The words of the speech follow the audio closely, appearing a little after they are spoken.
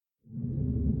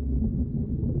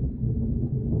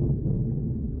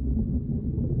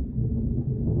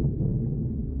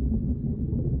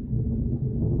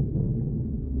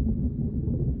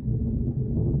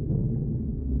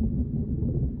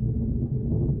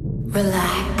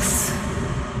Relax.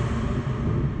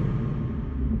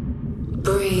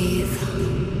 Breathe.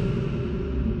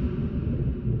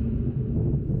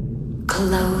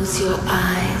 Close your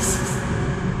eyes.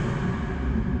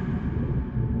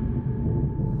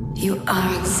 You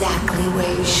are exactly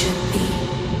where you should be.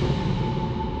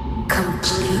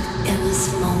 Complete in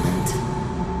this moment.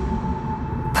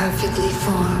 Perfectly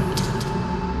formed.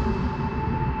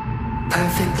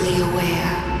 Perfectly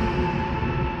aware.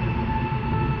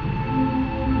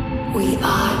 We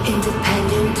are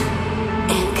independent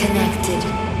and connected.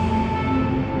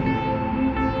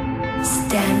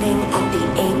 Standing at the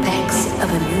apex of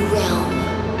a new realm.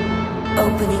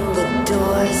 Opening the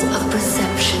doors of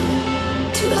perception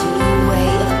to a new way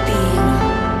of being.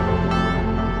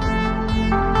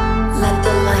 Let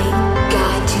the light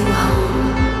guide you home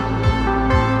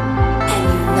and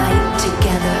unite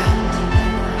together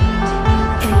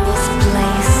in this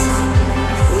place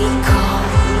we call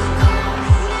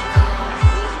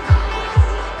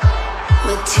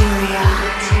Materia.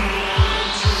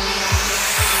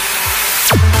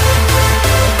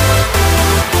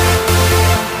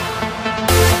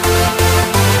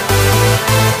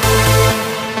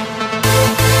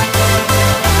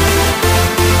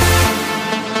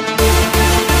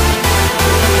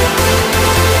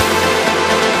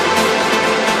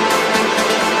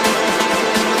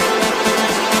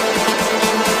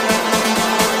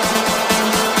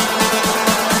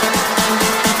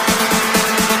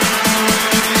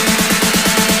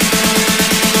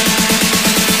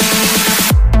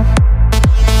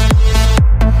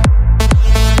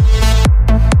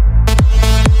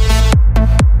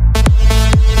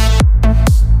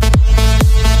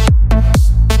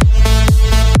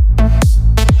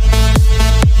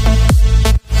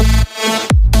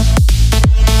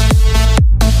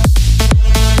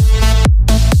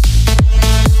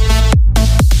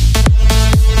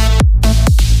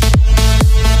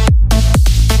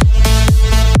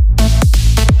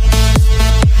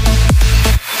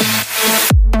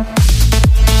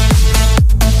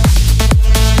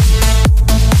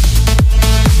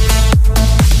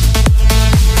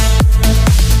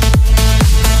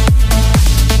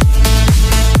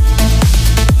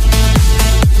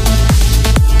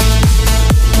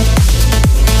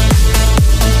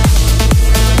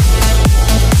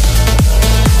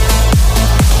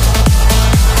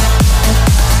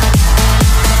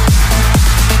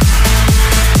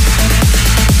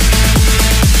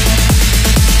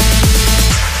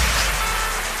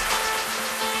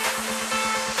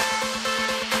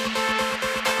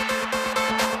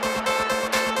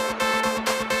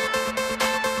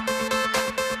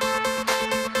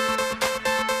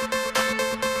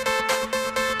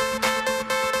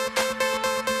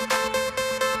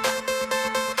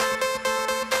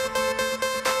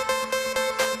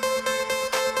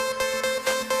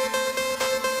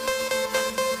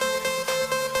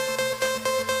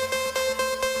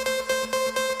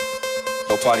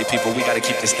 Party people, we gotta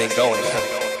keep this thing going.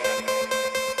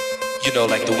 You know,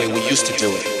 like the way we used to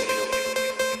do it.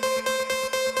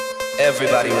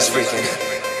 Everybody was freaking.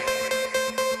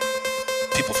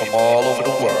 People from all over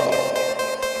the world.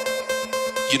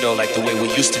 You know, like the way we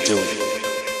used to do it.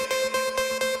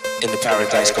 In the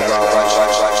Paradise Garage.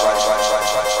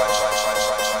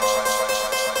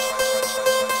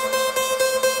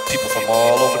 People from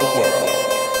all over the world.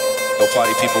 Yo,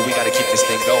 party people, we gotta keep this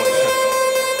thing going.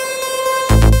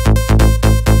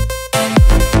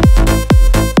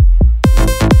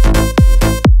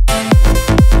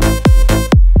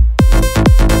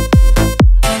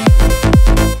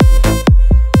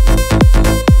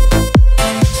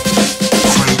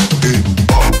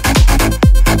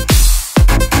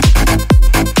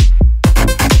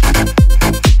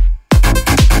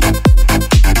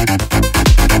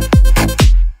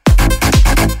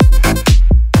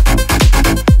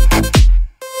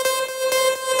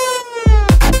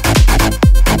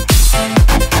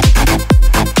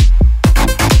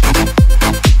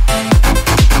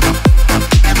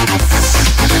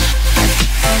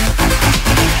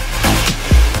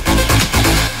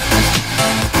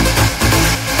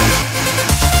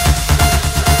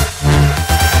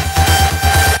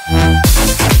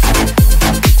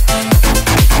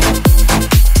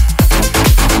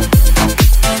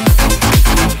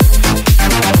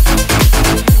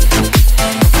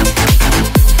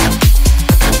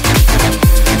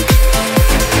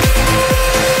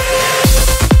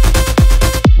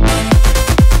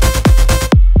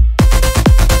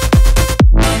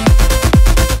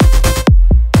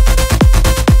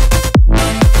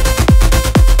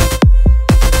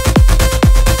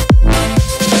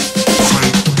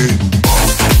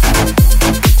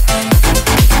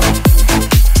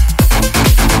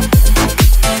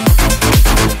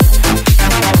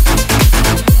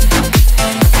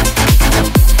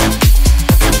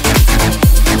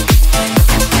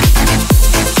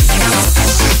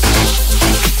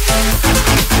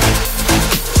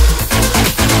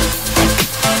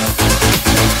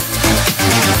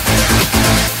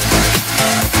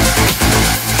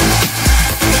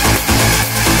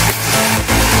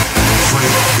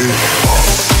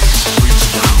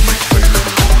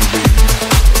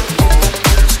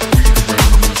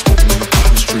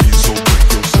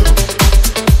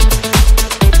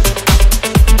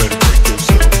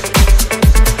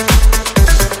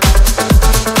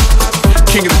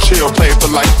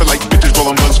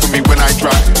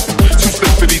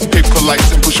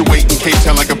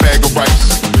 K-Town like a bag of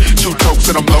rice. Two tokes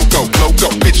and I'm loco, loco.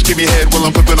 Bitch, give me head while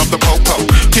I'm flipping up the popo.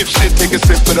 Tip shit, take a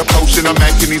sip of the potion. I'm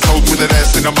acting these hoes with that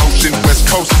ass in emotion. West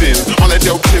coastin', on that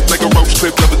dope tip like a roach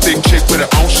clip. Love a thick chick with her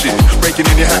own shit. Breaking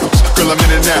in your house, girl, I'm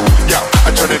in and out. Yo, I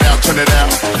turn it out, turn it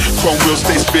out. Chrome wheels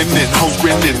stay spinning, hoes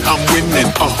grinning, I'm winning.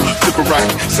 Flip it right,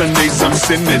 Sundays I'm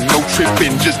sinning. No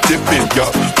tripping, just dipping, yo.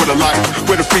 What a life,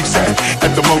 where the freaks at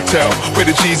the motel. Where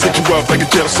the G's hit you up like a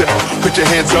jail cell. Put your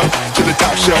hands up to the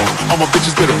top shelf. All my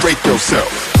bitches better break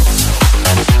yourself.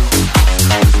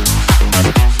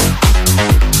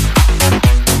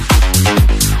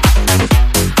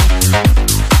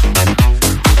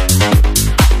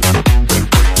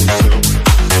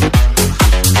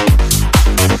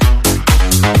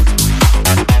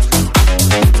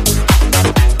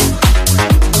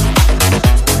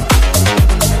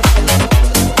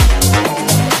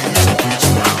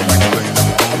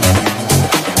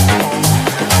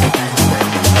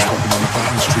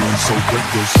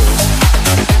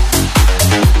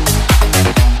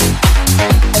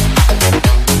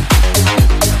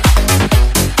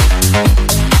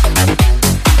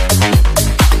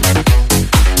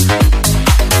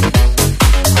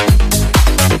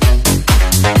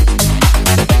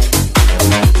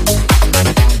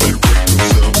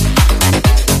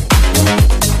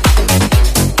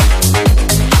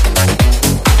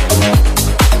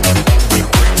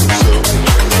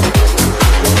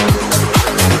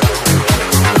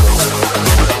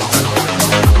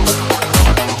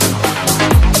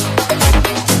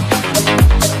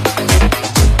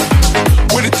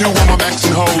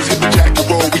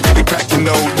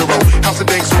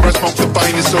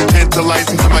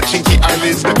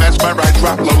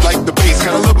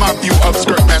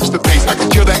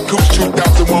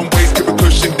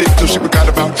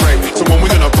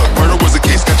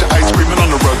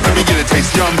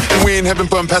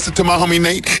 Pass it to my homie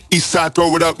Nate. East side,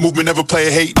 throw it up, movement, never play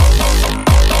a hate.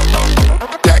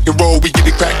 Jack and roll, we get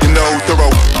it crackin', no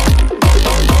thorough.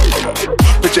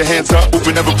 Put your hands up,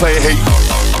 movement, never play a hate.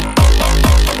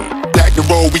 Jack and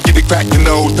roll, we get it crackin',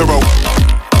 no thorough.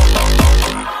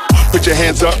 Put your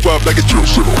hands up like a true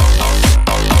shooter.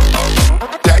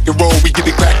 Jack and roll, we get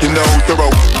it crackin', no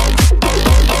thorough.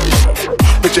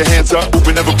 Put your hands up,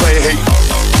 movement, never play a hate.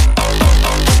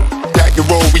 Jack and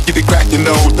roll, we get it crackin',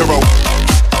 no thorough.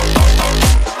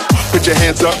 Put your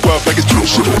hands up like it's true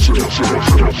shit. Better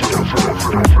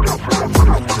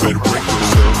break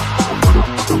yourself.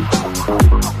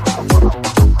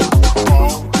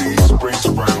 All these brains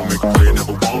around make a player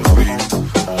never wanna be.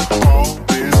 All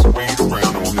this weed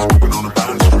around, all this moving on the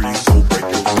boundary, so break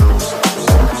yourself.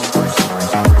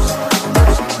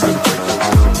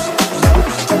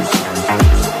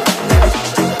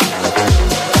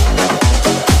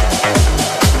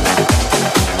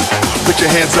 Put your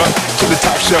hands up to the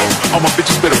top shelf. All my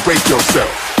bitches better break yourself.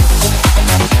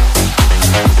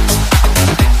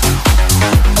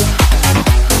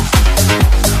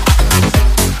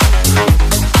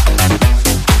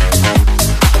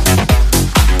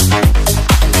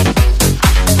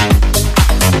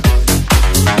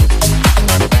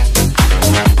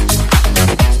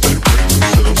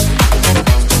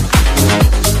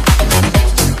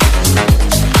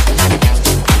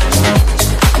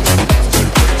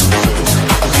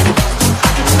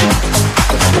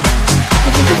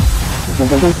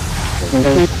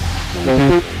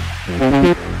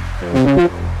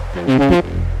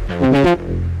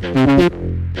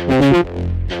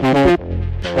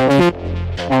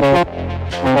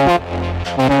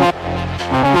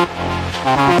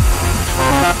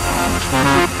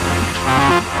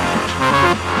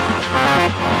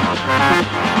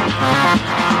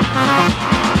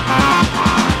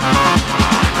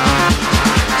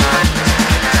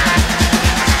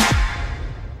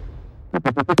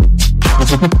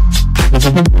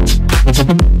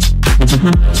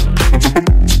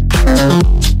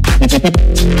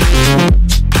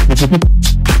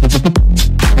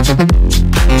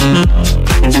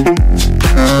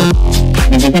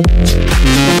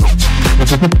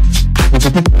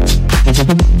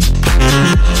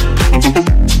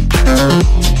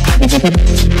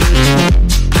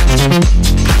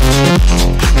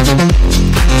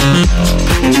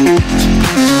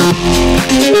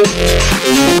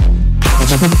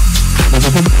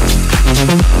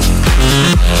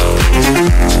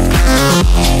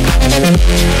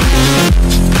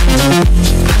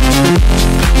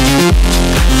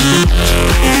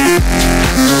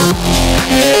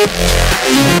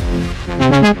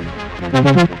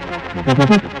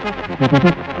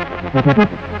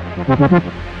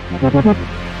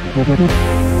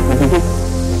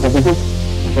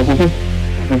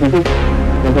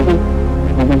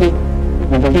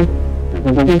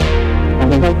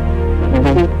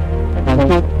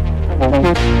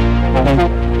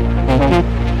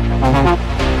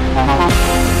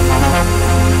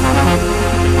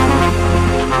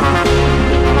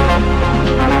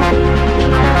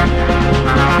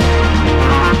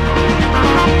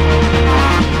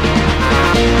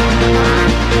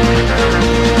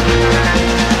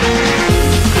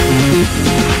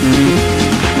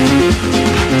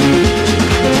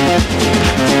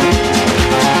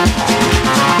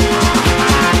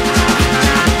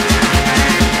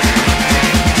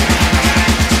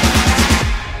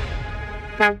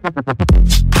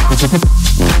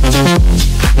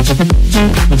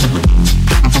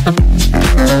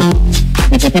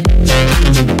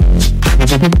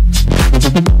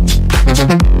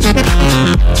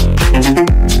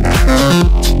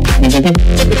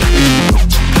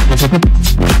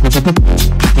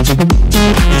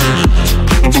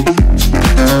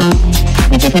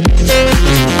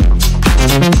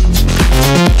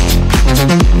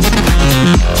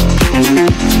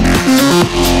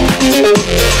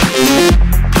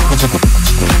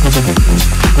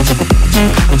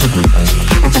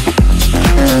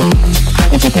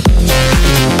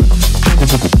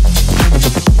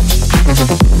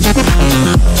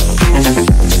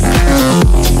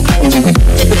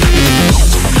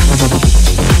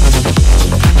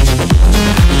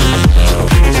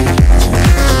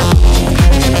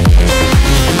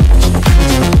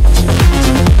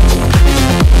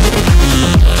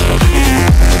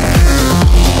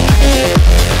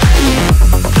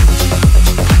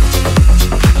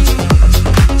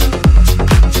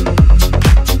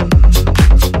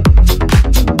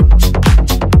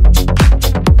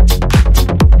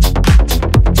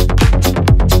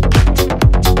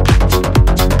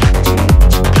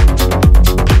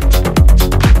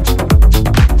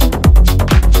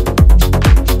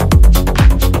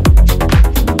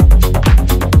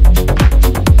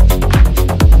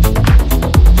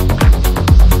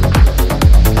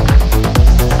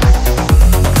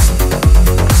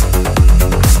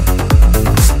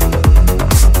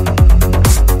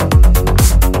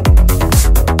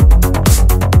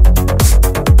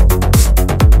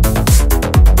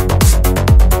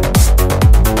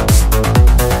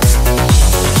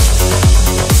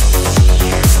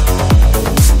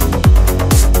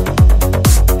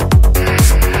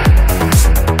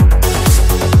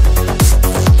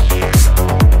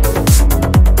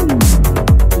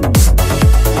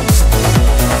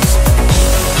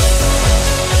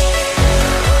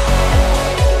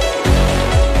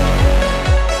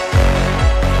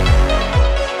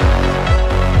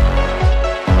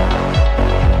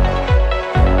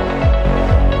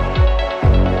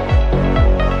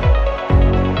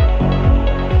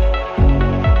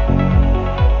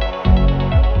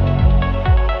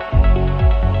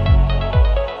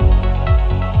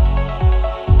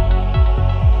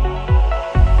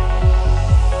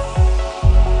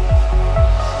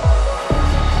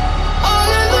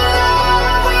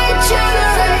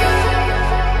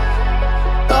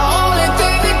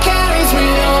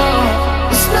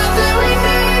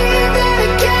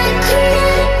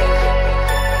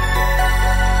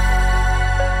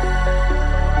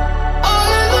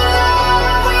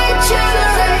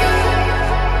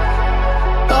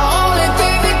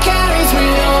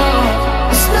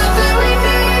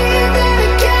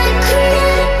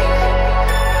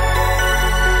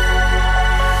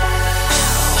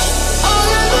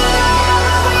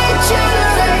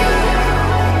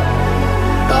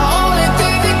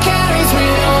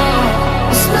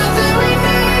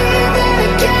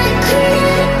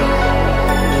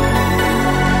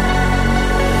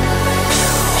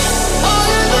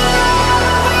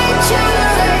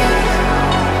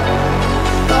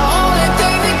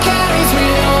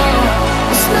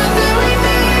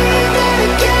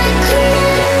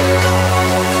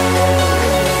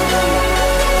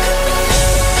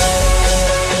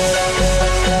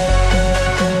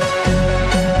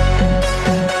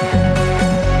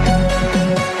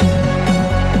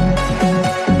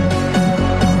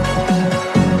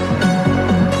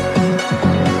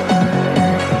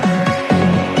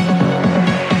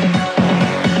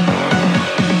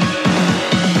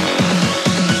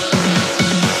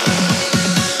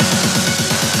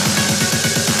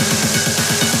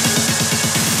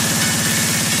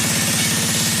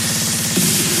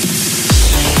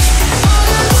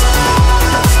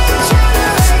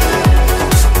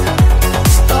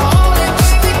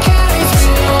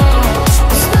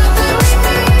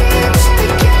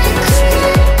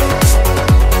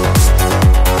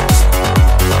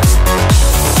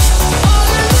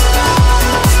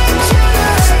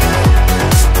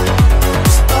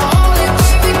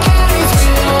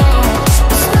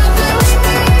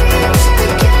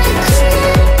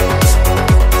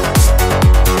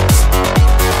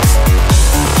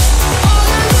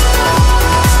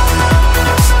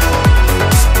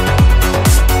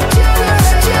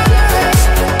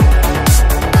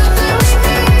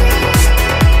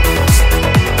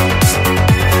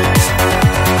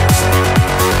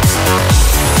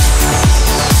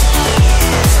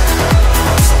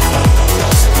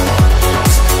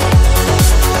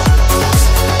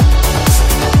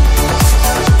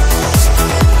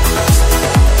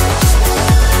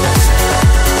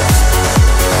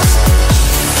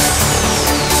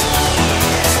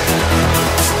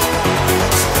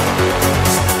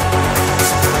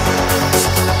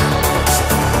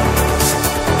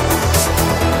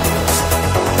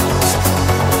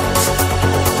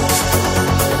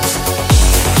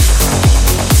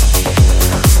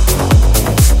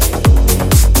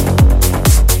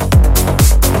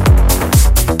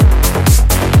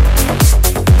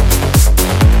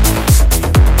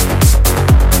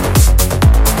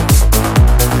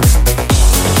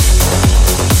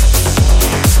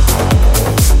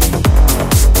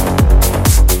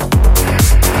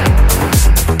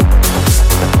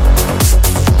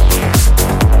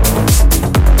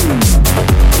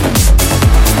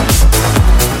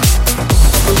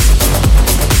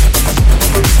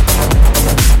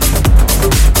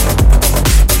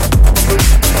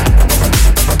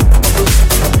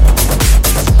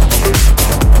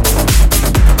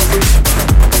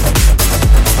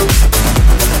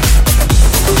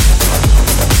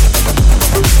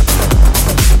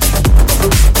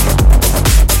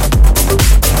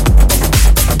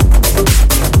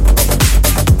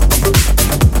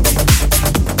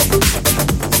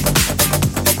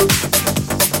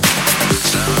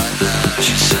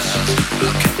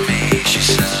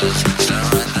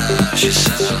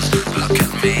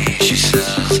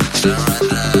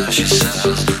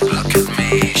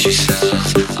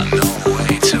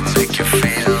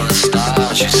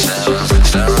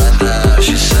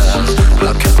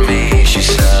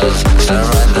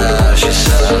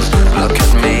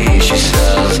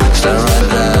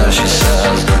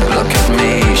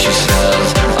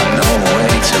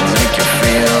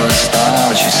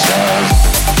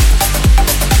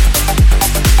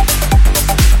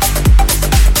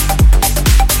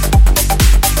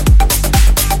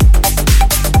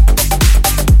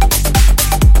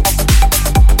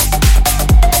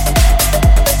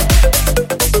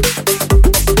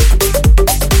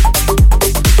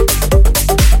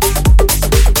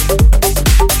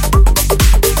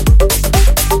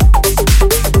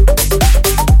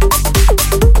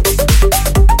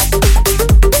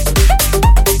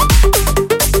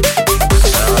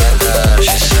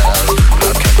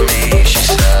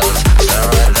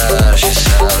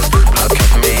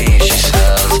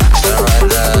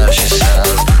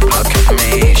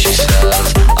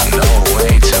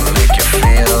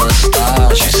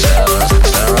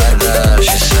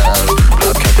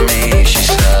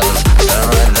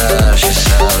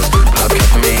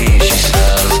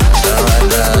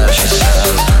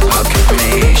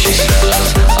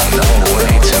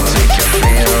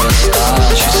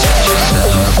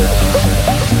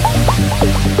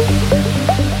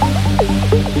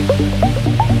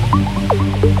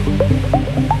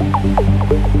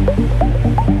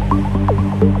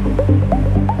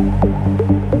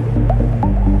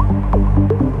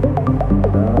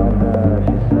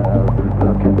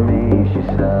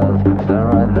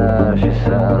 right there, she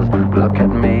says. Look at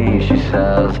me, she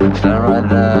says. Stand right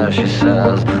there, she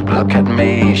says. Look at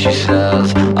me, she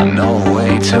says. I know a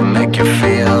way to make you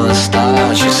feel the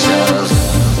style, she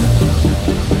says.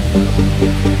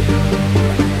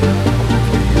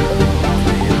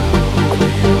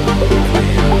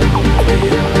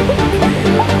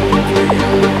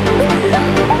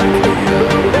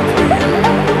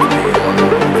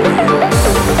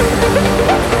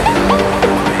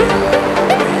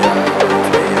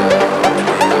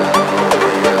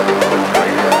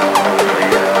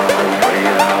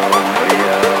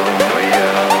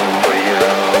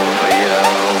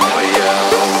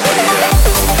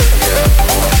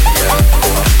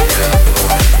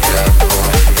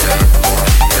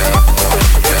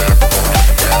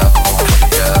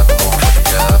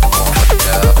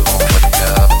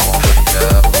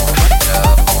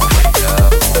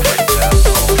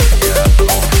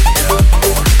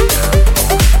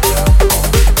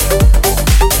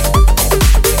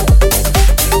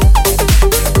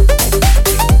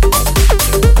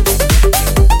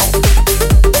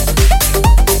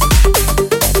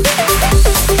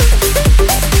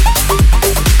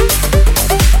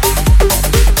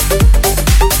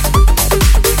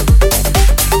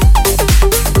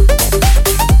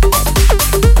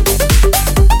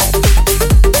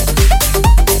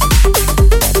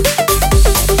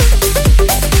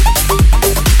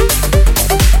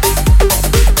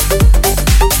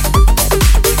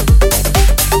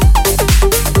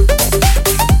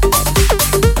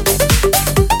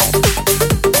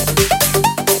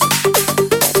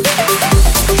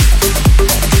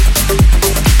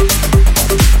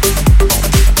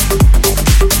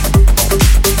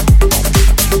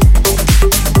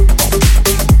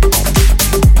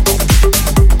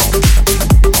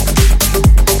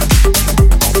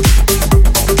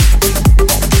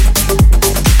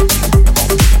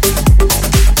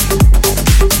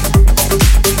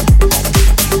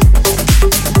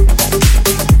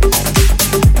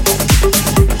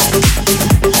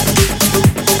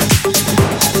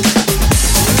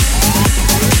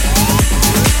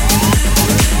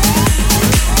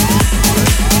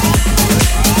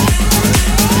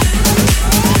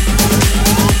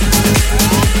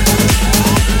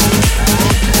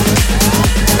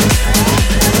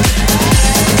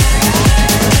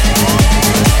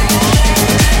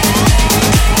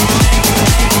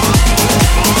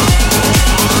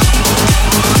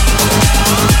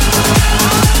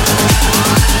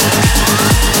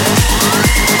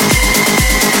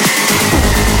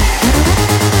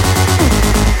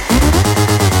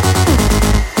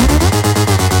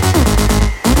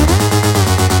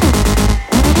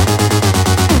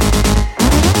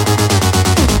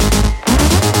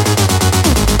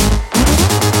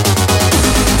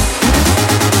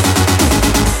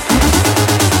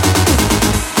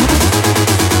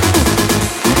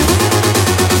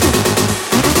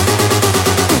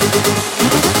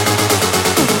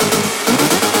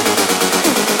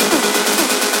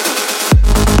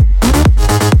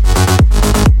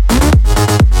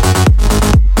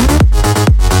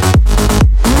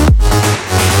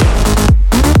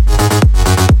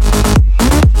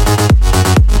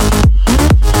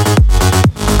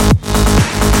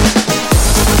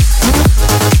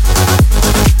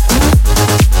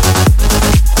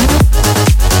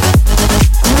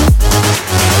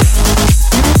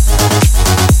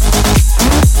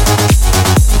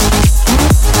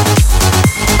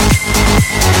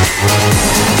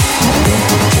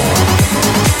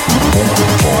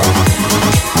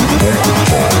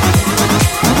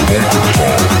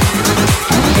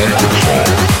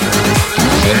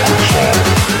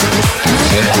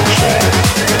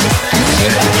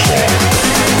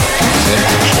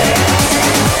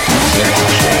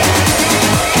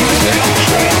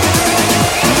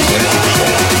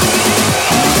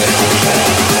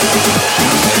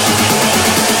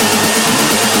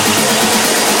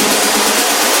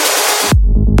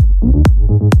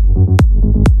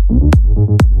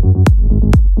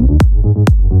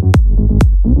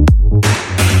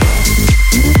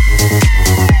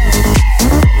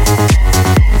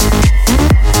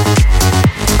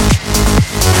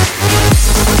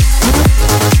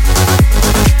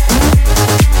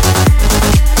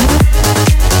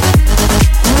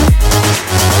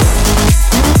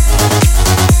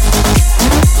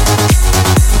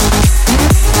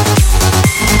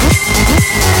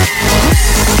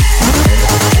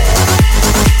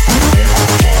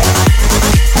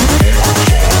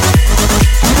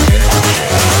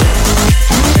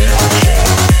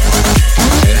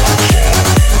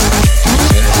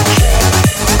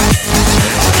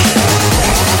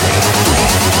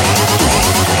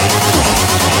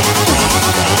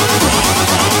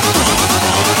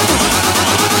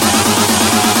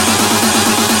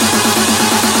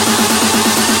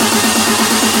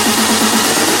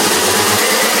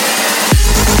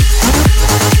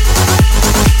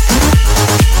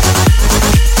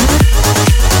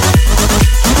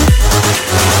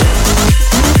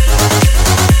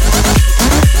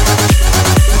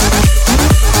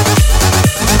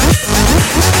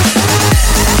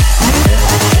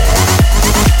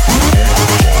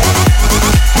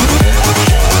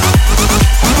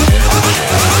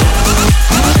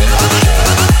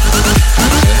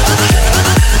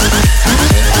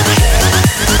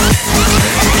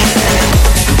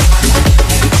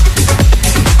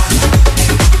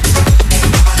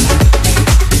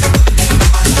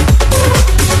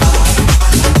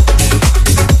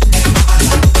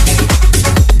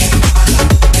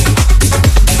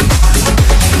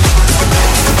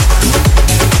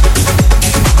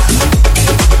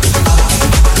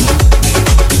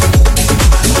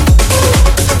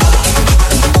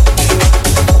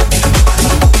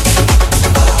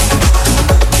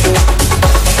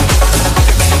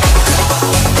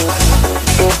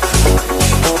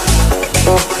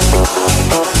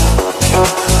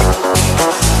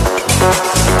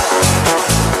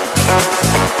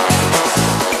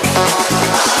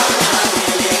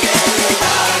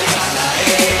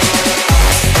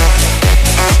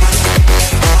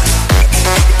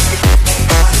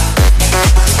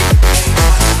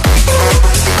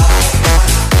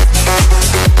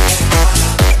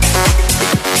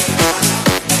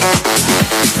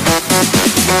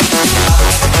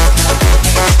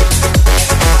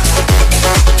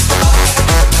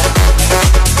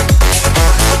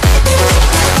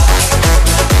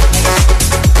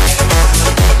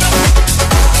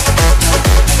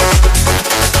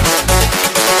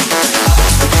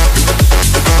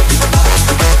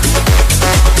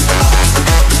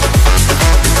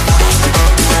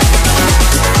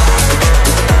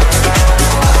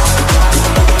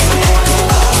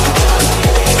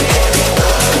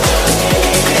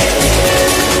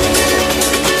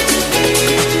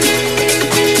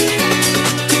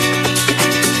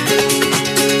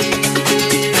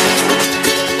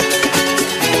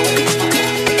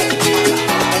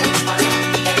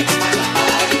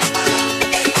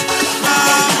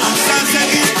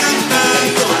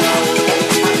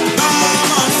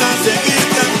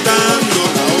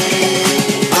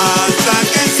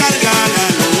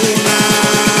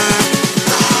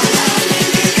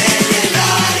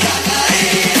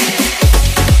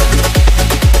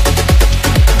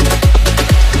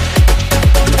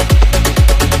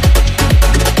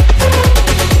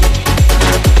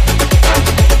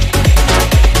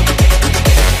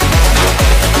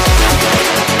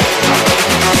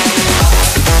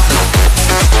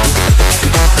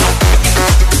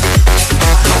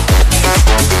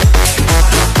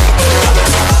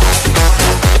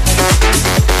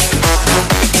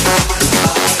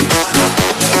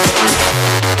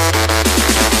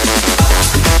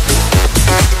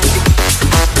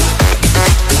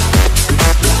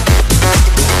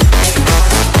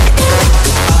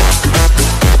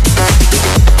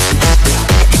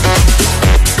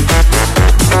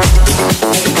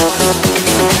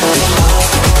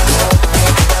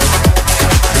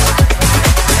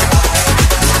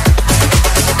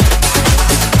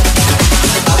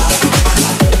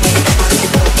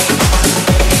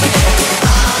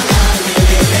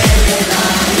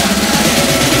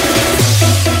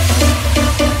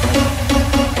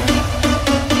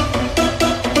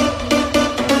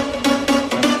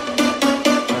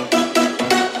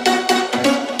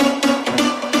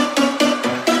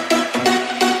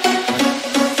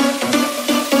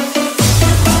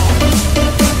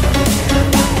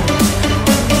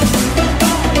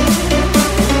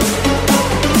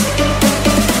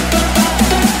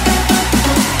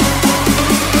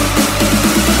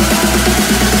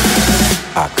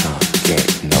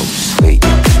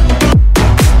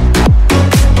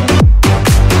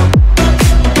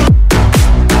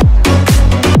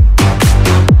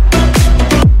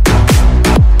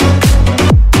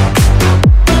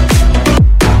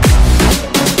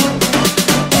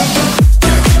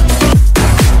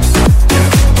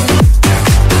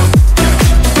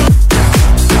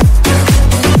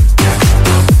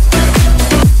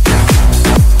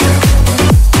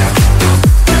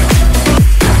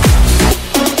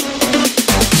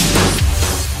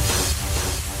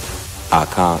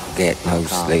 get no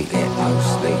sleep.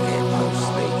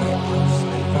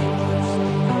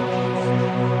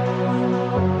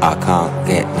 I can't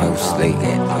get no sleep.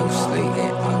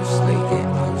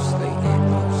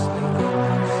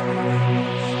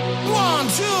 One,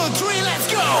 two, three,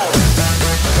 let's go!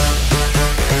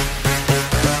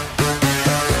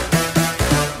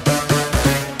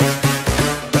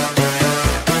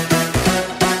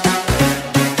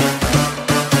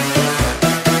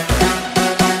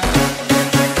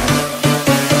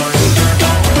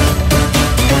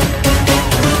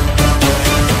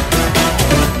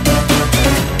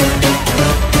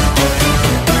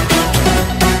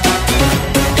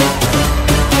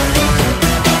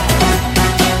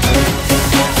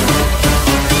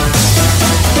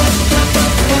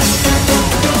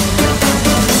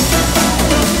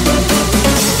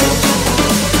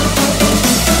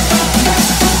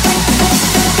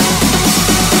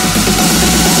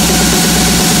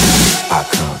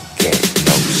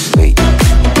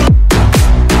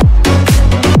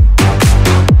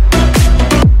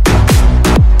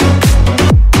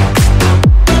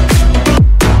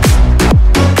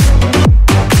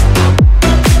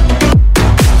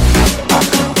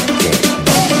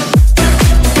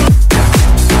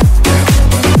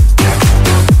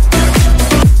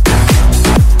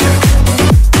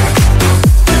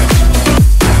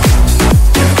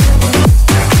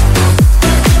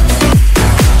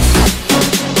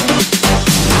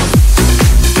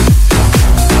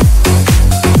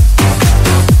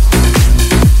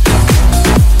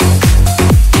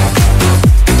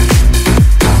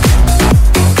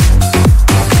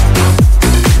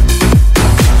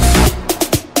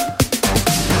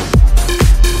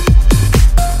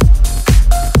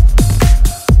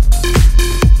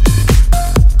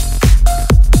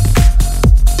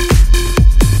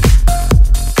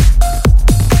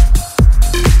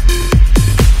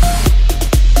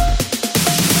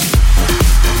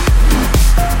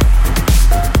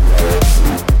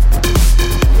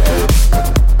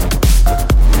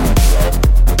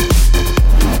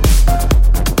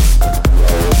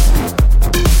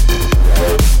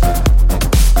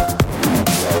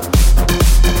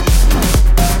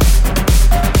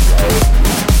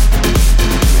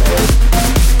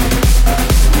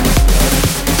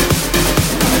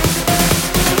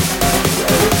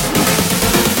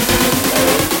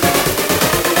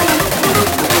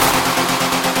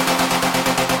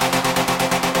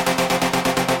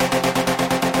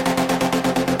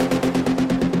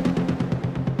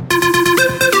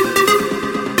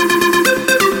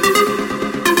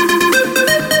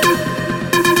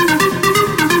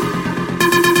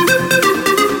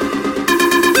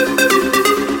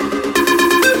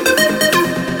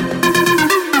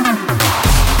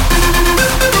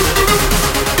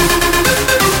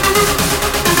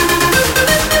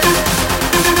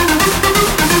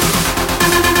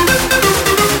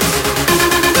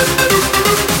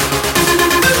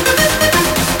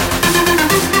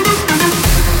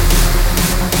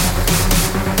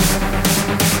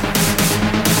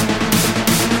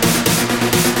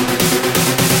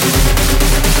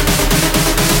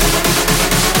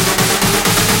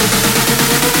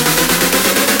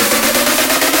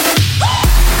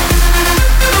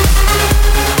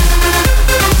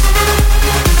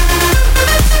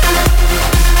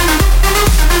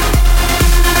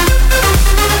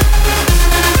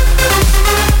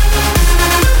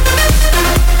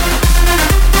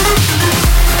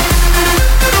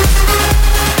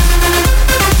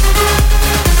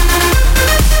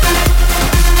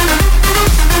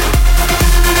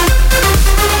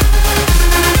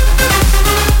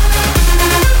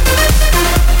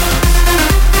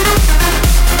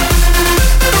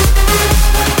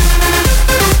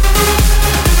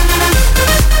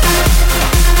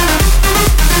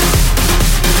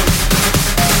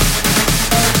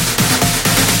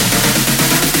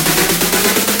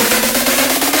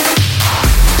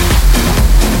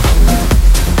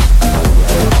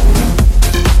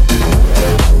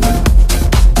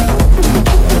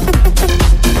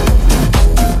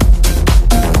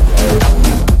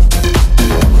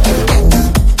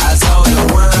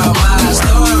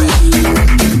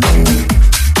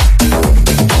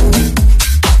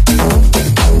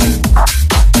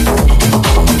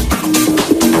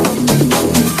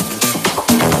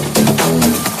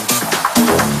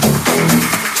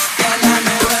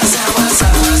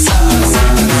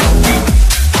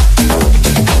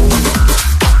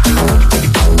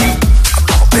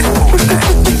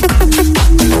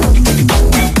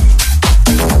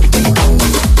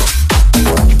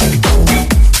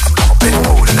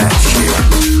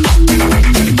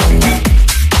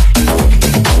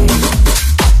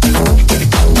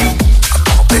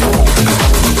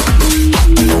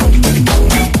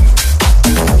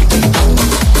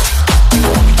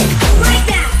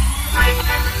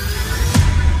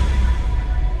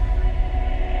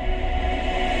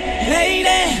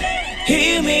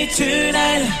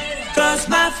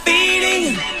 my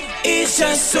feeling is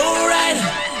just so right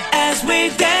as we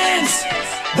dance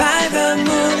by the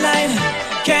moonlight.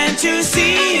 Can't you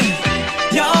see?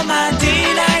 You're my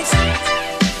delight.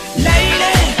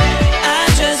 Lady, I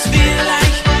just feel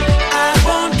like I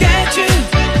won't get you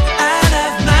out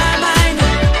of my mind.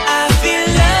 I feel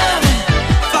love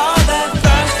for the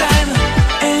first time,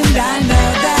 and I know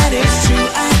that it's true.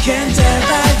 I can tell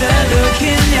by the look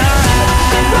in your eyes.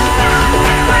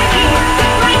 Right here,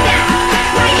 right now,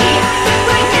 right here,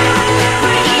 right now,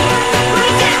 right here,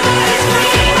 right now, right here,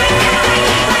 right now,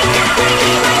 right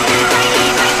here, right now, right here, right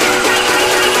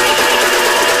now.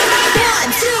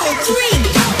 1, 2, 3,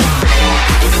 go!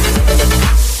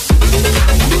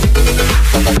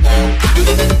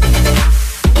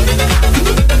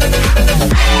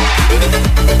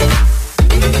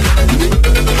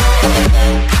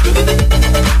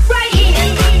 Right here,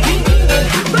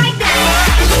 right now.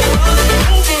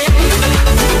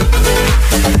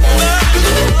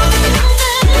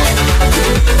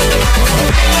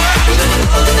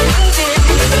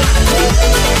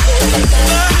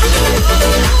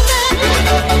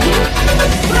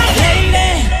 Lady,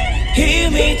 hear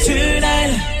me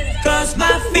tonight, 'cause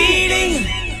my feeling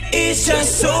is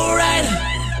just so right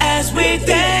as we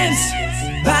dance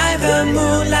by the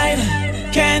moonlight.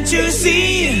 Can't you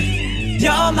see?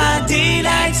 You're my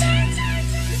delight.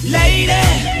 Lady,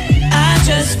 I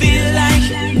just feel like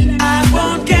I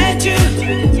won't get you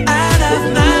out of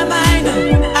my mind.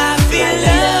 I feel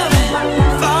love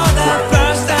for the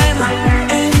first time,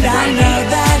 and I know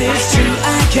that it's true.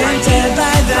 I can tell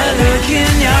by the look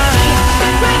in your eyes.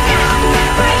 Right now,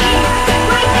 right here,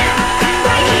 right now,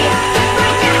 right here, right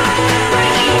now,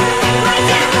 right here, right now, right here, right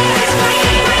now, right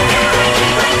here, right now,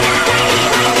 right here, right now.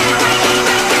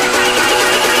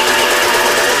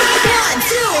 1,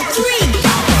 2, 3,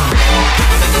 go!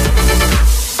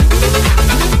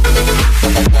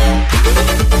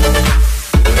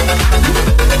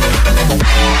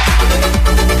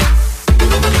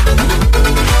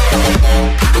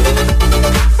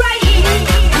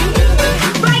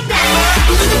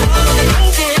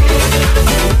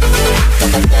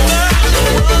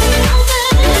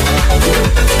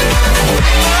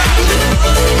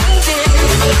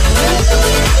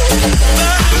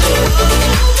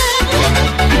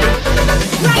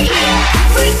 Right here,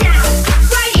 right now.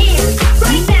 Right here,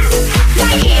 right now,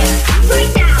 right here,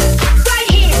 right now, right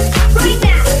here, right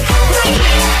now, right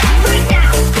here, right now,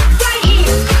 right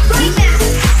here, right now,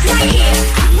 right here, right now, right here,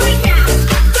 right now,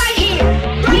 right here,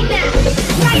 right now, right here, right now,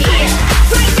 right here,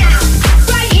 right now,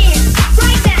 right here,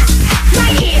 right now,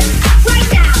 right here,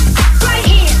 right now, right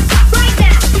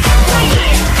here,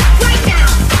 right now,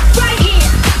 right here,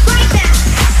 right now,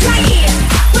 right here,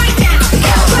 right now,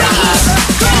 right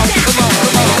here. Come on,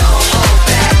 don't hold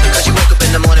back. 'Cause you woke up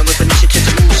in the morning with initiative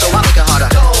to move, so I make it harder.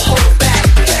 Don't hold back.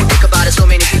 If you think about it, so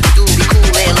many people do be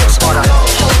cool and look smarter. Don't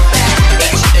hold back.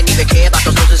 And you shouldn't even care about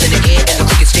those roses in the air and the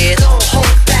crooked stairs. Don't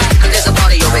hold back. 'Cause there's a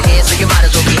party over here, so you might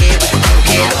as well be here with the don't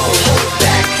care. Don't hold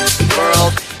back.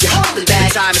 World, you're holding back.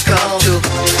 Time has come to.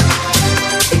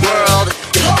 World,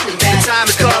 you're holding back. Time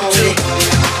has come to.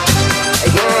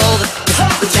 World, you're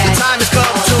holding back. Time has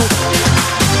come to.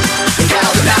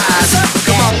 Galvanize.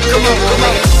 Come on, come on, come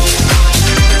on.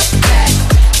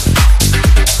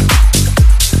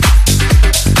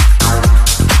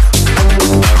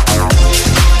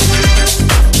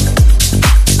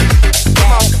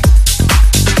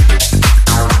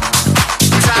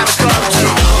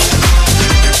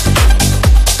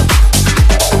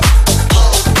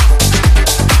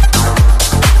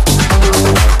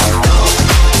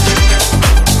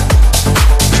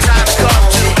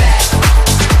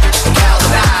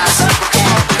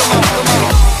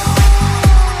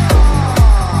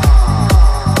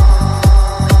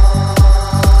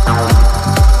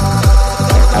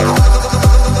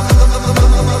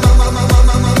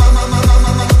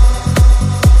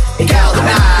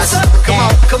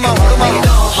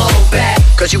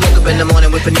 Cause you woke up in the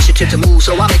morning with initiative to move,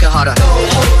 so I make it harder. Don't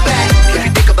hold back. If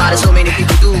you think about it, so many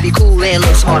people do be cool and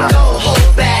look smarter. Don't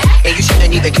hold back. And you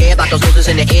shouldn't even care about those roses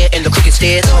in the air and the crooked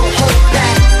stairs. Don't hold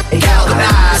back. And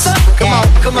galvanize. Come on,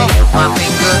 come on. My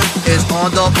finger is on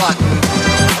the button.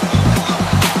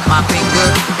 My finger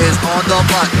is on the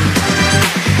button.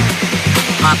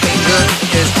 My finger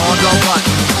is on the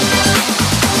button.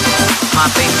 My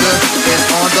finger is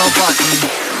on the button.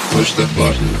 Push the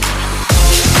button.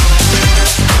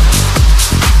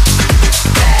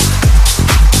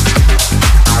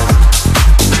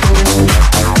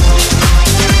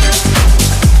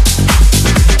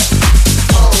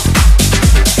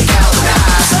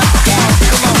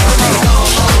 Come on, come on.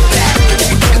 Don't hold back. If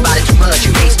you think about it too much,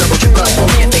 you may stumble, trip up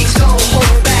on your face. Don't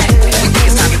hold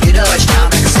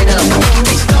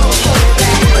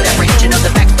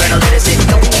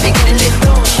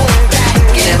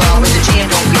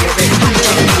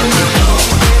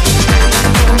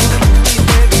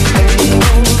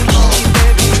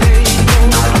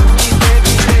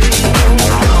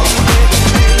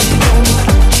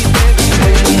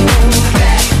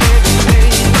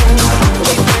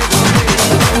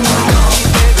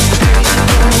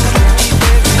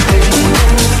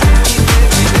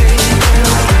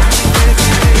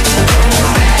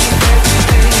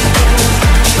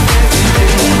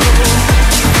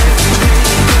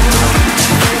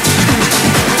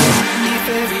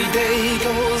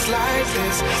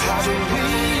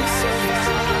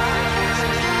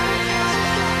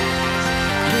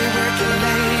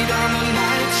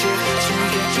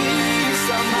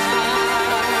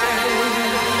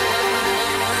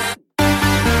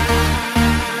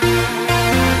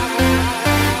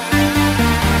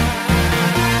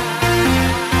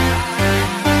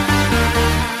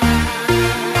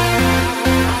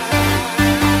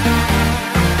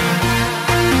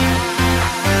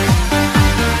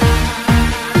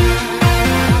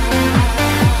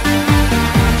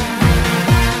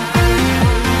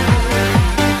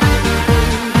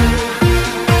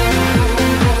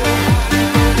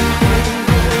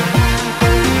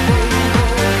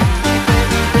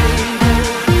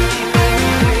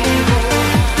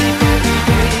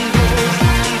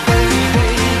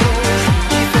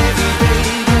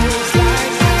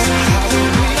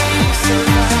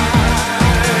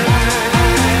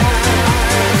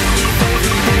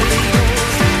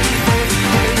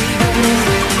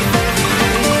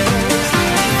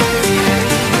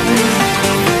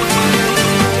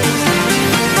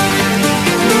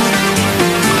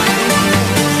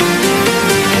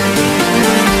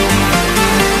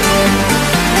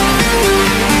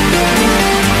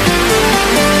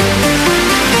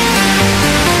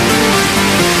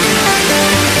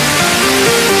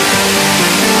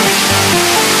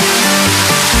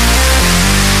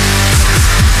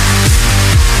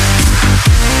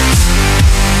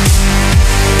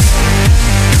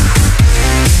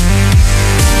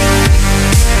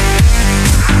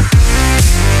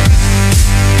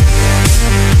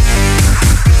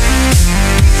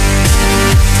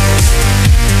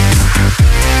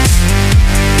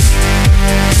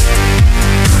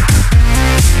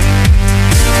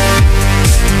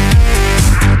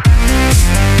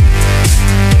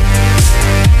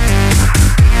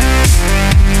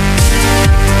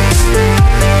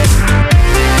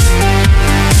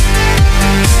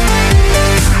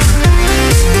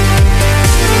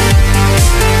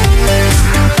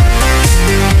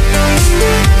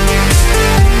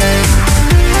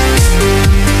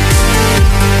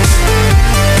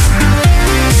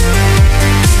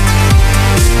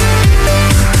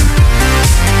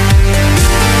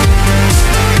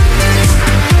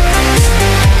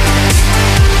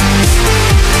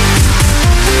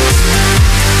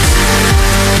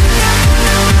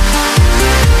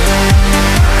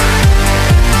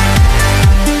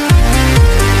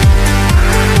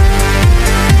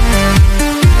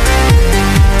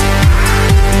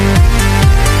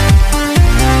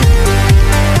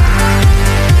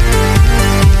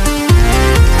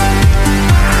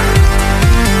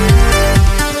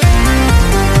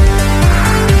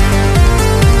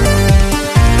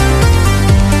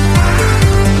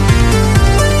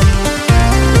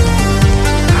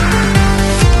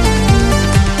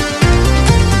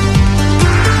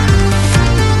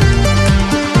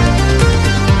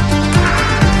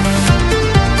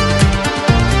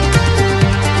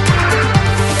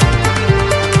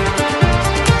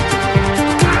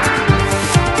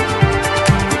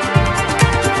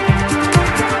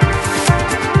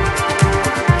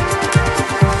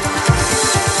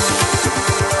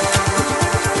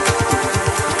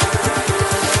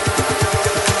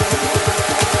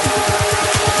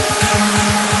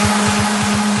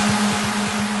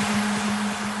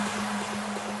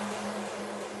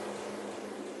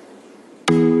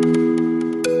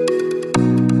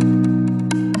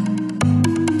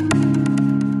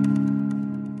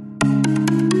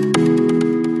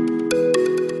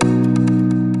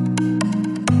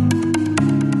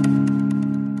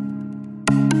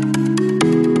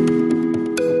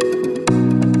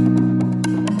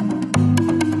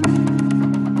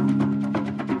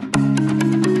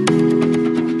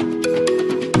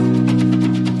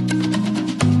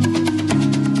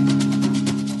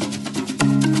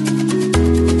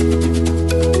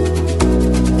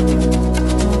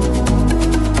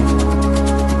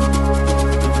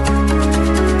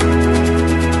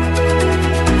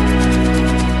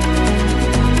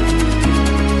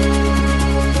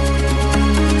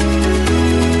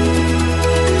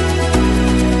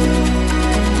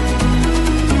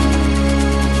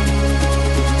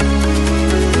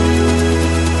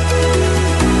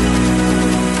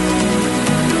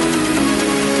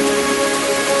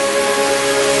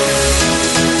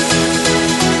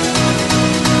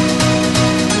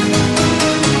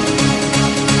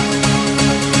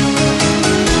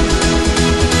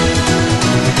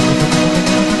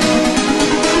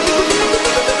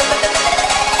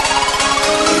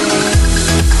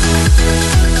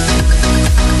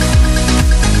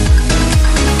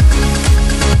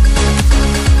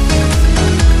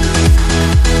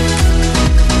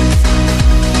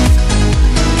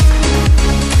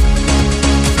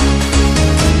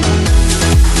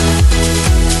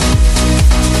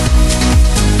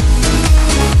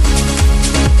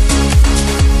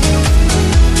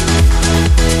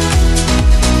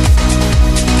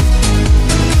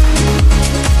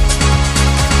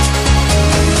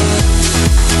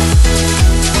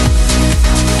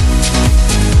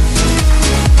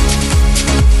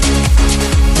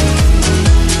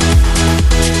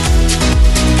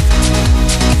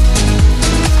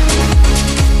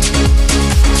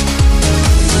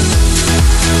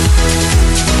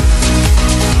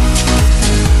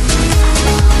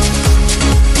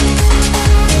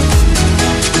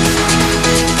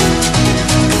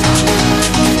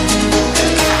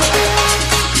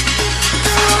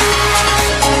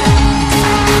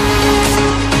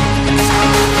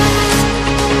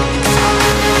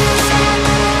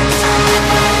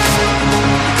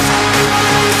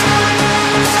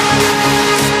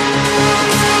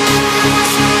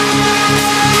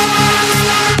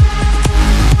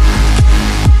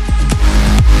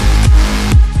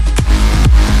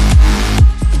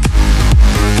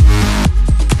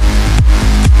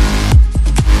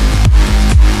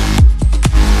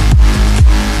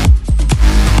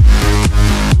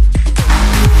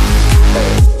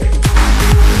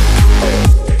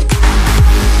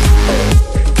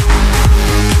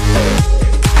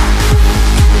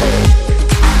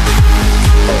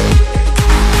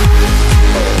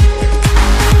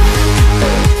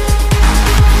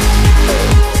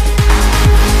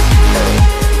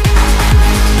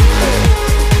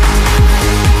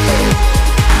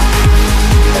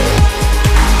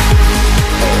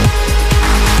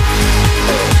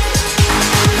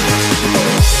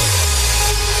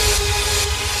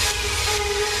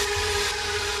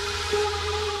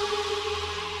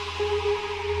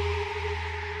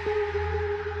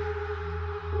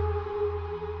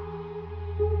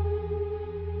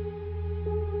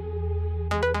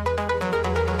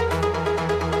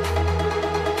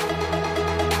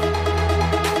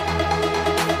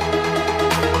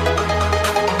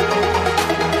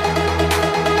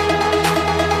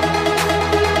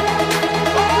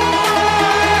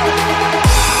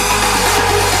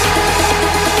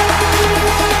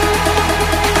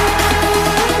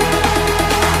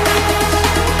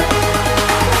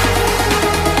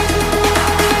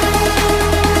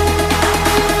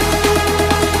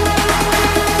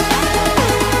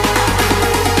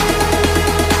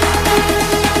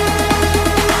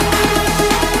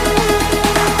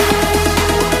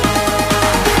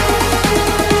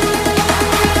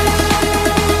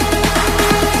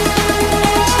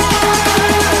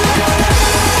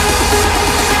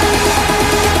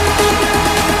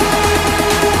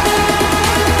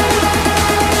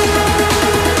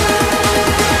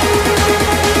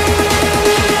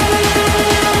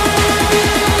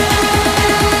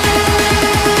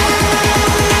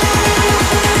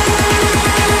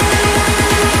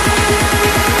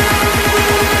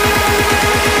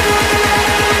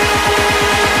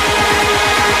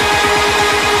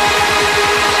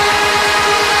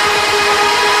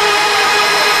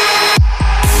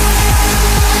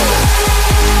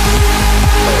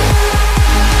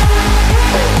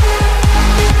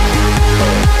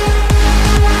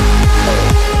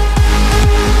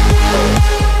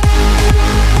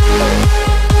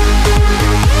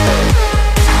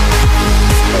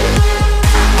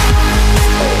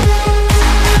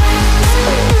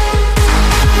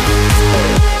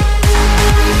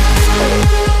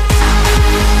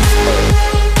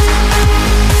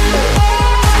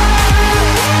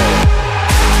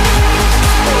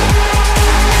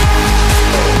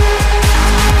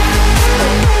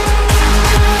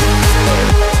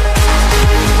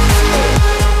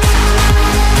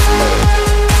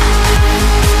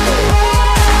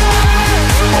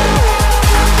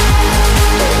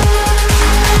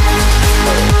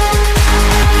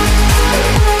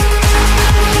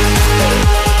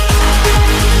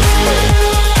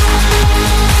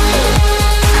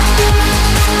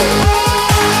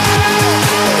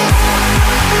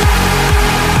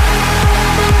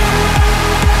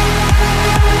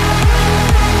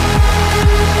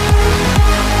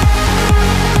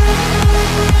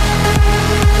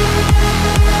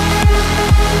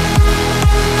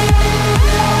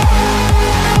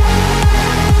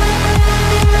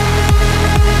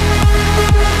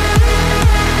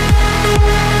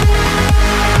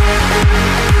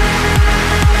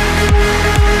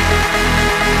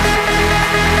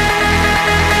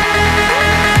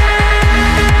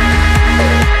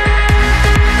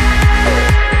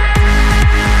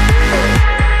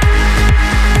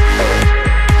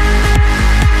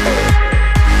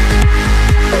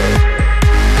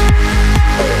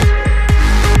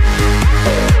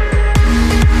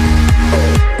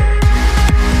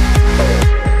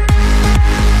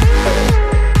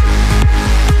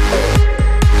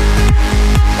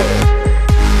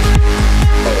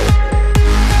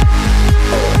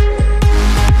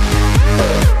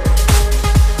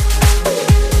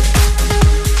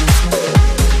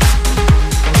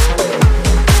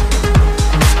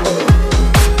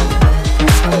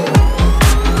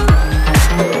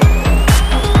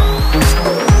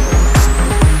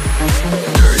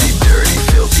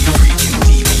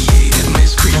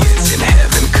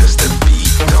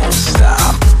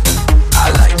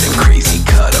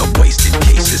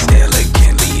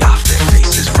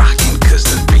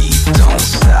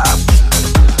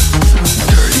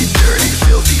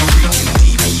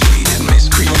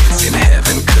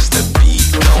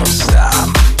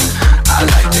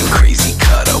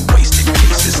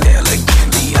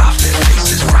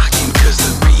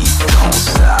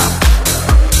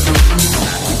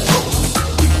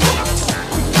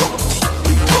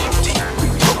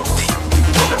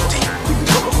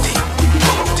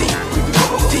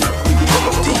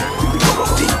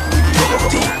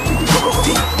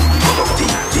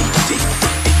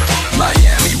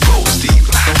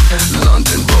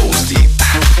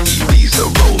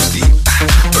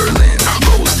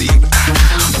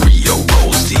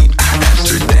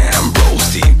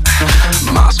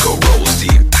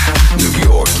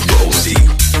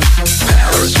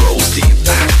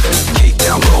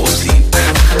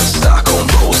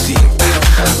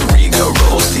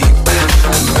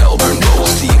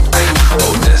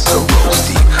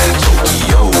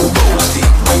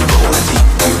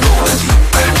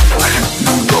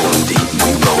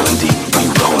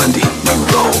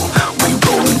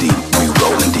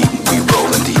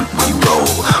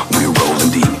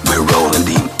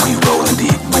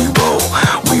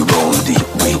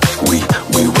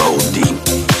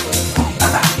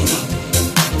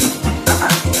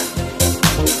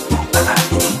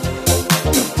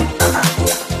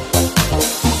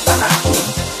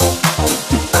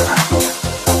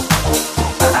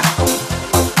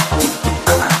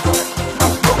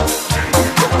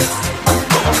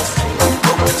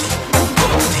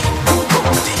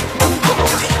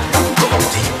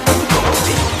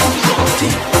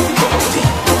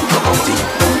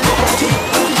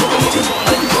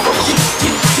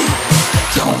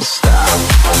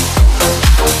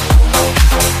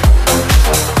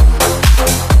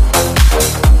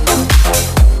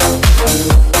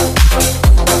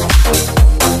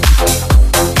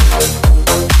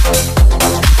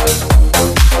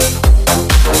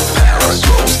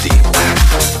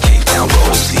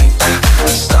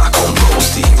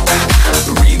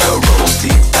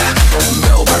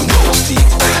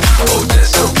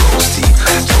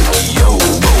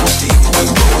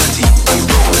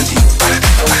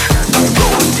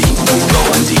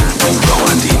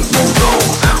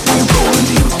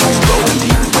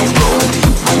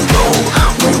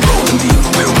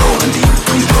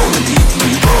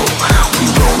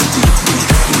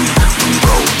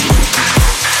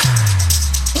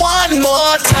one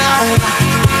more time.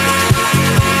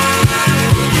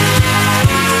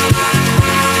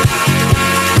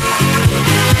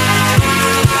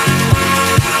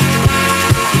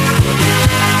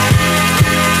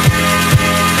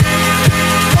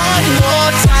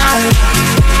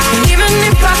 Even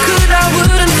if I could, I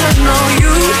wouldn't turn on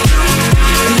you.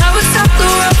 And I would stop the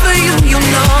world for you, you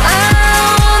know. I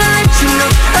wanna let you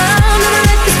know I'll never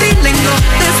let this feeling go.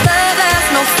 This love has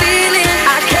no feeling,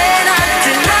 I cannot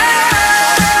deny.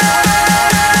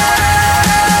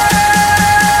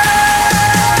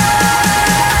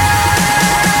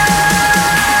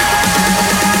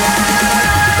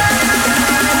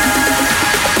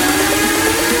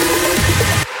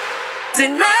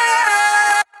 Deny.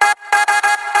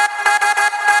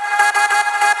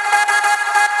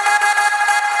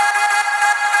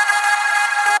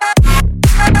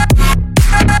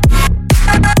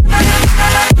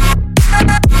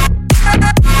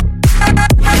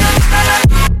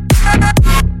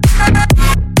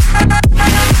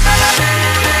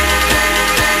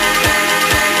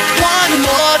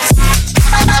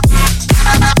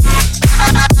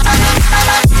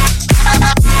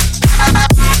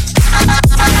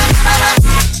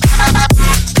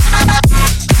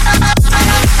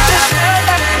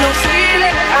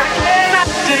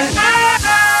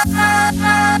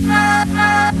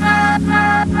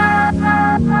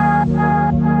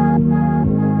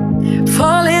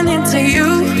 Falling into you,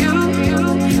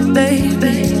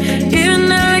 baby.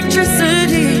 Even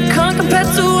electricity can't compare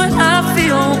to what I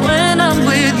feel when I'm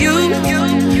with you.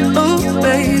 Oh,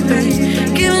 baby,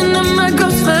 giving up my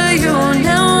ghost for you.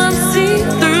 Now I'm see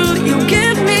through. You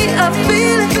give me a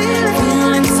feeling,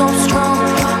 feeling so strong.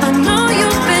 I know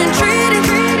you've been treating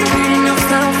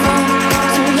yourself wrong,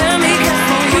 so let me care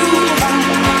for you.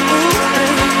 Oh,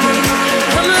 baby,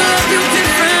 I'ma love you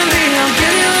differently. I'll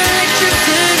give you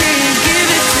electricity.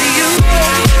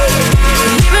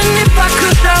 Even if I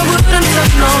could, I wouldn't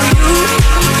turn on you.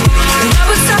 And I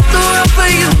would stop the world for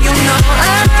you, you know.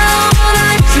 I wanna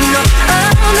let you know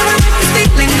I'll never let this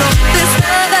feeling go. This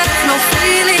love has no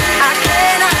feeling, I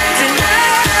cannot deny.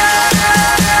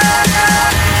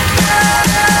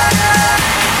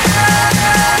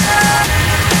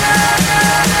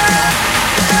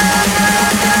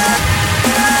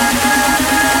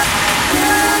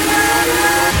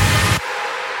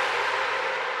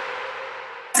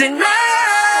 Deny.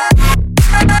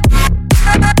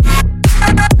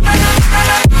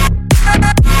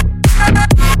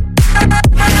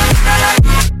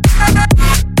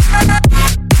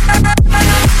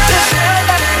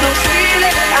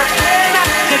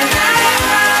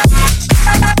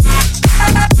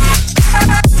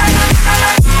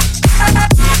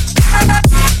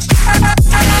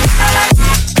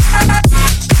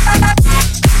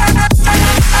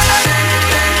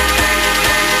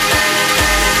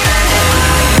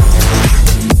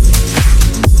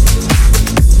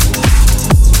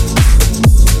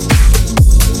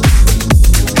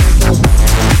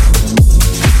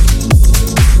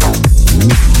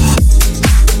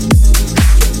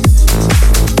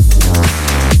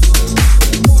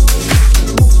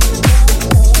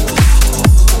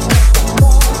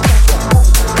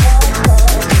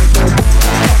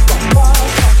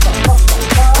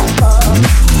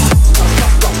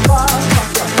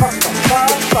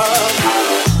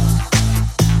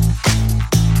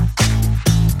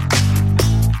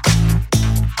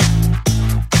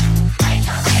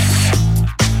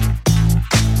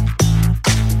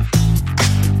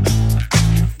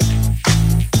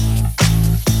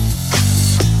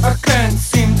 I can't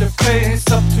seem to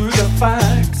face up to the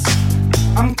facts.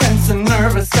 I'm tense and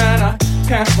nervous and I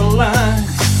can't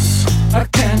relax. I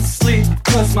can't sleep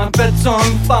cause my bed's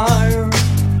on fire.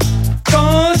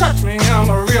 Don't touch me, I'm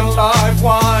a real live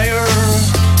wire.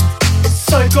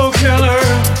 Psycho killer,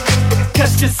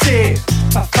 qu'est-ce que c'est?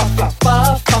 Fa fa fa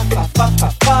fa fa fa fa fa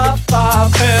fa fa.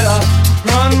 Better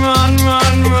run, run,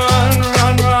 run, run,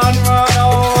 run, run, run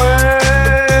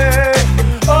away.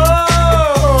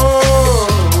 Oh,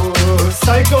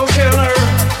 psycho killer,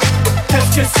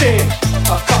 qu'est-ce que c'est?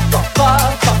 Fa fa fa fa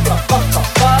fa fa fa fa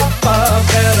fa fa.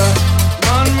 Better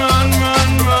run, run,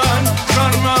 run, run,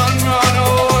 run, run, run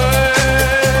away.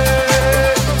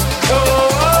 Oh.